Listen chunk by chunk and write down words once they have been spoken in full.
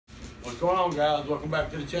going on, guys? Welcome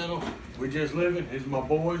back to the channel. We just living. This is my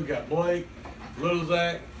boys. We got Blake, little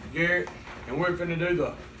Zack, Garrett, and we're finna do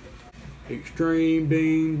the extreme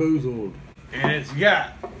BeanBoozled. And it's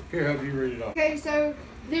got, here, help you read it off. Okay, so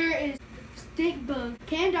there is stick bug,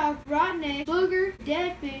 canned dog, rotten egg, booger,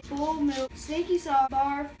 dead fish, boiled milk, stinky sock,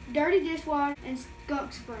 barf, dirty dishwater, and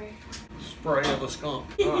skunk spray. Spray of a skunk.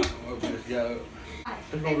 Alright, let's just go.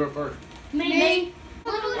 Who's gonna go first? Me.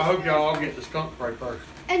 I hope y'all all get the skunk spray first.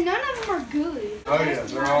 And none of them are good. Oh yeah,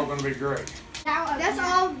 they're all gonna be great. That's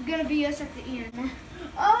all gonna be us at the end.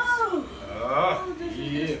 Oh, this is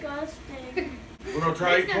yeah. disgusting. We're gonna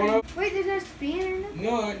try each one up? Wait, there's no spinner in it?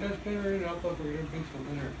 No, ain't no spinner in it. I thought there was gonna be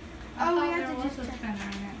something in there. Oh, we have to just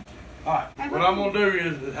Alright, what I'm gonna do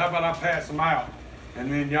is, how about I pass them out,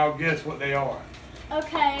 and then y'all guess what they are.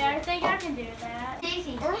 Okay, I think I can do that.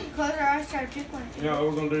 Easy. Or we can close our eyes, try to pick one. Yeah,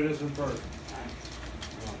 we're gonna do this one first.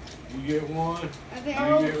 You get one. I think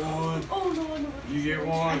You get one. Oh, no. You get I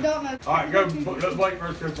one. don't know. Alright, go. Let Blake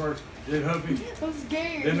first go first. Then Huffy. I'm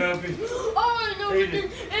scared. Then Huffy. Oh,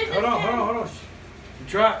 no. Hold on. You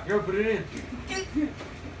try it. Go put it in.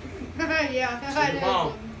 Yeah, It's I the know.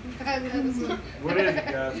 bomb. I know this one. What is it,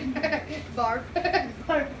 guys? Barf.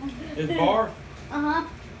 It's barf. Uh-huh.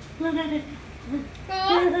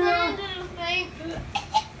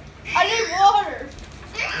 I need water.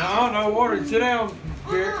 No water. Sit down,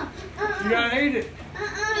 Garrett. You gotta eat it.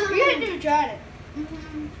 You had to try it.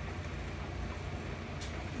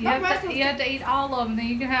 You have to eat all of them, then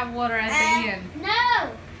you can have water at the end.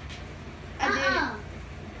 No. I did.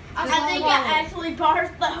 I think I actually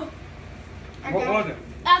barfed, though. What was it?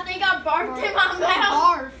 I think I barfed in my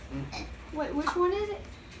mouth. Barf. Wait, which one is it?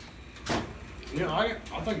 Yeah,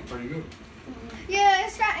 I think it's pretty good. Yeah,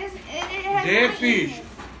 it has Dead fish.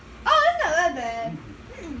 Oh, it's not that bad.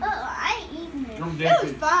 Oh, I ain't eating it. From It dead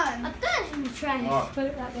was fish. fine. I thought it was trash. Alright. Put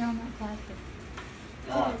it right there on that plastic.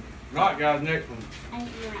 Alright, guys, next one. I ain't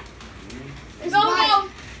eating it. It's Go, white. go.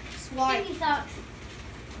 It's white. Stinky socks.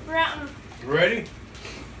 We're out in You ready?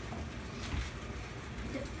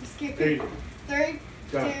 Skip Eat it. it. 3,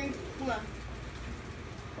 2, Go. 1.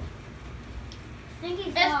 stinky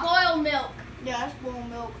socks. That's boiled milk. Yeah, that's boiled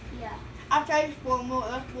milk. Yeah. I've tried boiled milk.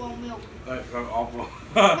 That's boiled milk. That's so awful.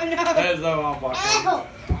 I know. That's so awful.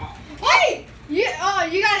 Wait! You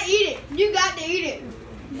gotta eat it. You got to eat it.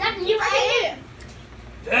 Exactly, you I can eat it.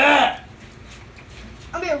 Yeah.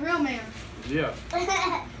 I'll be a real man. Yeah.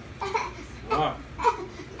 Alright.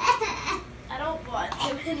 I don't want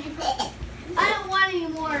to anymore. I don't want any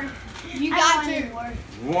more. You I got don't want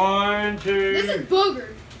to. any more. 1, 2. This is booger.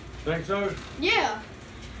 Think so? Yeah.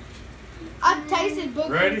 I've tasted booger.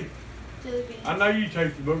 Ready? Jelly beans. I know you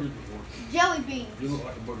tasted boogers before. Jelly beans. You look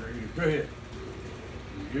like a booger eater. Go ahead.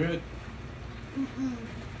 You good?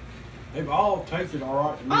 They've all tasted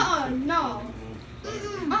alright to me. No.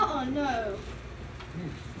 No.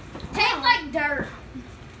 Tastes like dirt.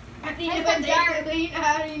 How do you Tastes know like what dirt.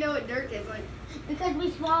 How do you know what dirt tastes like? Because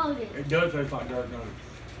we swallowed it. It does taste like dirt, doesn't it?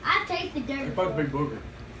 I tasted dirt. It's supposed to be booger.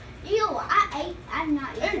 Ew, I'm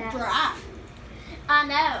not eating It's that. dry. I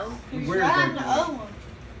know. It's Where is dry it? in the other one.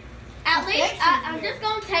 At least Texture's I'm weird. just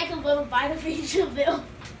going to take a little bite of each of them.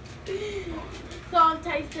 So I'm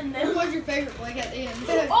tasting them. What's your favorite, Blake, at the end?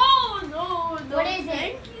 Oh, no. What is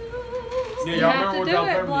Thank it? you. Yeah, You y'all have remember to what do y'all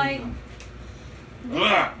it, favorite Blake. is?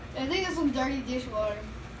 Ugh. I think it's some dirty dishwater.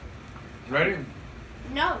 Ready?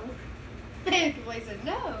 No. Blake said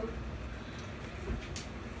no.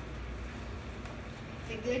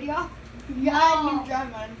 Is it good, y'all? Yeah, I didn't even try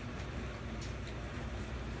mine.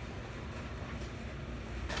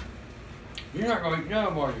 You're not going to eat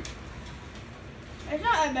none, are you? It's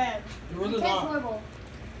not that bad. It really It tastes not. horrible.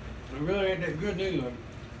 It really ain't that good neither.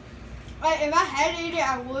 Like, if I had to eat it,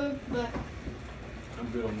 I would, but I'm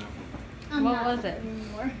good on that one. I'm What not was it?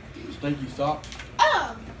 anymore. Stinky socks.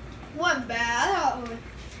 Oh, wasn't bad. I thought it was.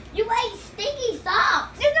 You ate stinky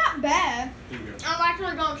socks. It's not bad. Here you go. I'm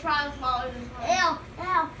actually going to try to swallow this one. Ew.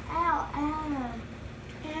 Ow. Ow, ow,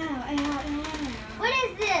 ow. What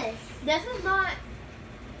is this? This is not.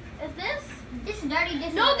 Is this? This is dirty.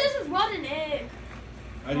 No, this is rotten egg.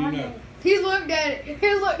 How do you know? He looked at it.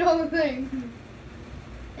 He looked at the thing.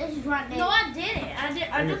 This is rotten egg. No, I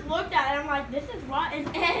didn't. I just looked at it. I'm like, this is rotten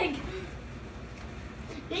egg.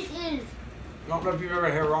 This is. I don't know if you've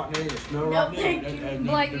ever had rotten egg or smell No, rotten thank egg. you.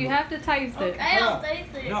 Blake, you have to taste it. Okay, I'll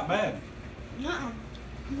taste it. Not bad. Nuh-uh.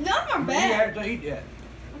 None of them are You bad. have to eat that.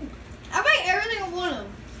 I make every single one of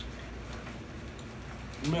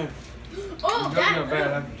them. Man, Oh, you that got a bad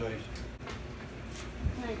aftertaste.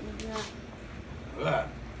 Ugh.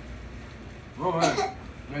 Oh man,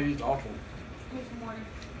 that is awful.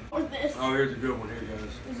 What's this? this. Oh, here's a good one here, guys.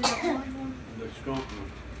 Is it a orange one? The skunk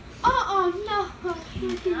one. No.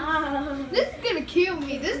 Ah. This is gonna kill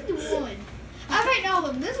me. This is the one. I've eaten all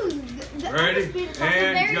of them. This was Ready? The And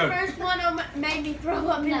very go. first one made me throw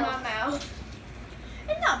up in my mouth.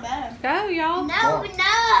 It's not bad. Go, y'all. No.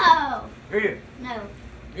 Here. No.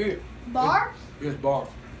 Here. Bar? It's barf.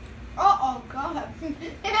 Oh God. It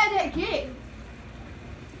had that kick.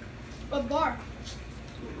 But bar.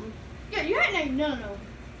 Yeah, you hadn't eaten none of them.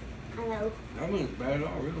 I know. That one's bad at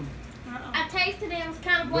all, really. I tasted it. It was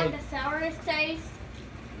kind of like the sourest taste.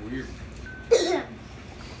 Weird.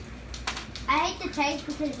 I hate the taste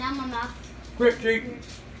because it's down my mouth. Quit cheating.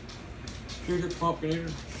 Cheater, pumpkin eater.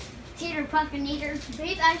 Cheater, pumpkin eater.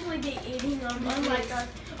 He's actually been eating on Oh my god.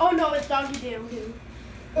 Oh no, it's doggy doo.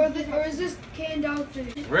 Or is this canned dog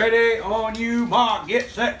food? Ready, on you, mark, get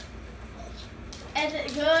set. Is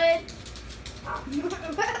it good?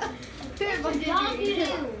 Doggy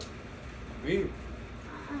doo. Ew.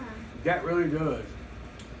 That really does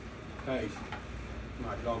taste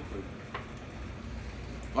like dog food.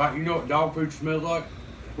 Like, you know what dog food smells like?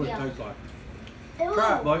 That's what Yeah. it tastes like. Ew.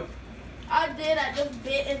 Try it, Blake. I did. I just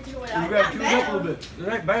bit into it. You gotta chew it up a little bit. It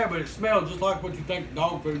ain't bad, but it smells just like what you think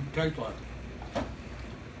dog food tastes like.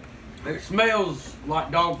 It smells like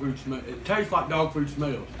dog food smell. It tastes like dog food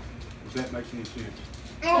smells. If that makes any sense.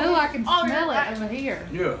 Oh, I can Oh, smell yeah. it over here.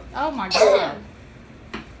 Yeah. Oh my God.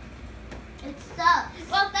 It sucks.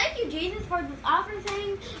 Well, thank you, Jesus, for this offer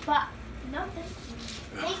thing, but no thank you.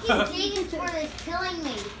 Thank you, Jesus, for this killing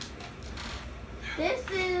me. This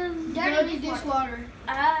is Dirty dishwater.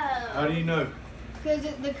 Oh. How do you know? Because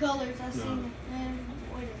the colors, I No. seen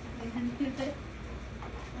it. Wait a minute.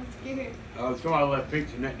 I'm scared. Somebody left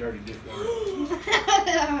pigs in that dirty dishwater.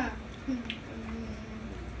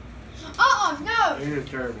 No. It is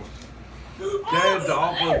terrible. That is the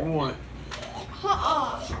awfulest one. I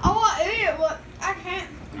want to eat it, but I can't.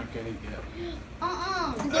 I can't eat that.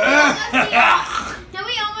 Did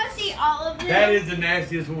we almost see all of them? That is the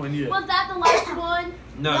nastiest one yet. Was that the last one?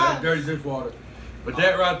 No, that's dirty dishwater. But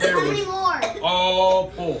that right there How many was more?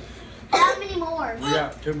 awful. How many more? We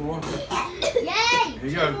got 2 more. Yay! Here you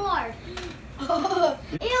 2 go. more.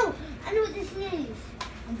 Ew! I know what this is.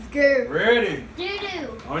 I'm scared. Ready?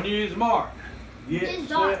 Doo-doo. On your mark. Get It's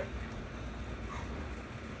dark. set.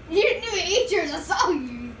 You didn't even eat yours. I saw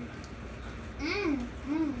you.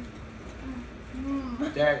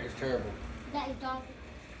 That is terrible. That is dark.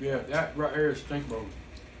 Yeah, that right here is stink bone.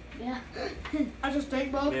 Yeah. I just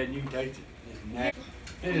think, Bob. Yeah, and you can taste it. It's nasty.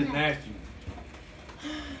 It is nasty.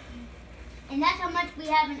 And that's how much we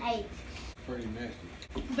haven't ate. Pretty nasty.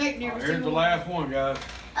 Bake never Here's seen the one. last one, guys.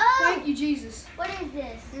 Oh! Thank you, Jesus. What is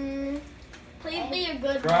this? Please be a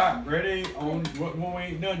good Try one. it. Ready? On what one we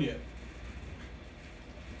ain't done yet.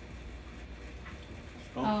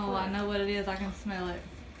 Skunk Oh, fry. I know what it is. I can smell it.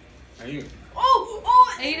 Hey, you.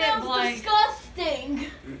 Oh, it Eat it, smells Blake. disgusting. It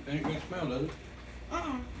ain't gonna smell, does it?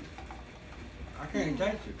 I can't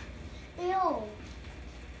taste it. Ew.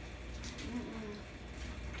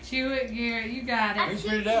 Chew it, Garrett. You got You it.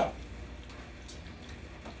 spit it out.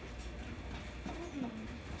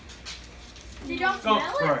 Did y'all Skunk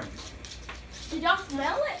smell spray. it? Did y'all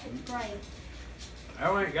smell it? It's great.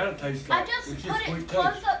 That one ain't gotta taste I like just it's put it sweet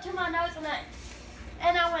close taste. up to my nose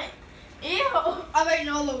and I went, ew. I've eaten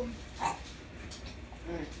all of them.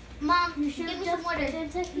 Mom, you should give me some water.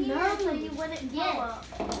 Into here No. so you wouldn't get up.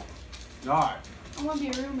 Alright. I want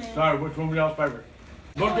to be a roommate. Sorry, which one was y'all's favorite?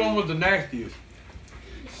 Which one was the nastiest?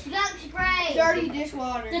 Skunk spray. Dirty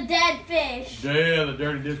dishwater. The dead fish. Yeah, the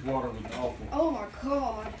dirty dishwater was awful. Oh my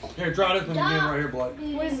God. Here, try this one again right here, Blake.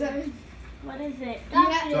 What is that? What is it? You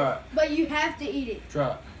have, Try it. but you have to eat it. Try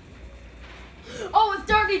it. Oh, it's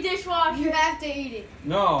dirty dishwasher. You have to eat it.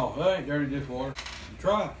 No, that ain't dirty dishwater.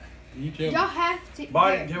 Try it. You tell Y'all me. have to.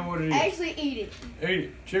 Bite it and tell me what it is. Actually, eat it. Eat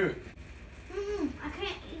it. Chew it. I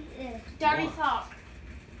can't eat this. Dirty What? sock.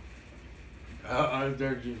 It's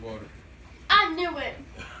dirty dishwater. I knew it.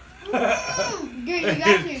 Good, you got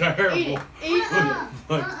It's to. terrible. Eat it. Eat it.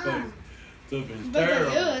 Blake's face. Something's But it's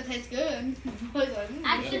like, terrible. ew, it tastes good. But it's like,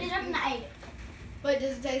 I chewed it up and I ate it. But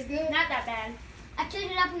does it taste good? Not that bad. I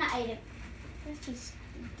chewed it up and I ate it. It's just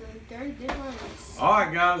the dirty dishwater.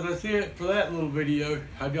 Alright guys, that's it for that little video.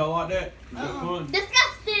 How'd y'all like that? Was that fun?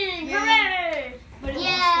 Disgusting! Yeah. Hooray! But it was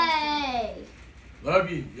Yay!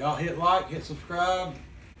 Love you. Y'all hit like, hit subscribe.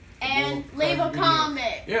 And We'll leave try a the video.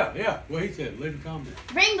 comment. Yeah. What he said. Leave a comment.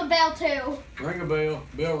 Ring the bell too. Ring a bell.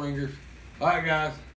 Bell ringers. Alright guys.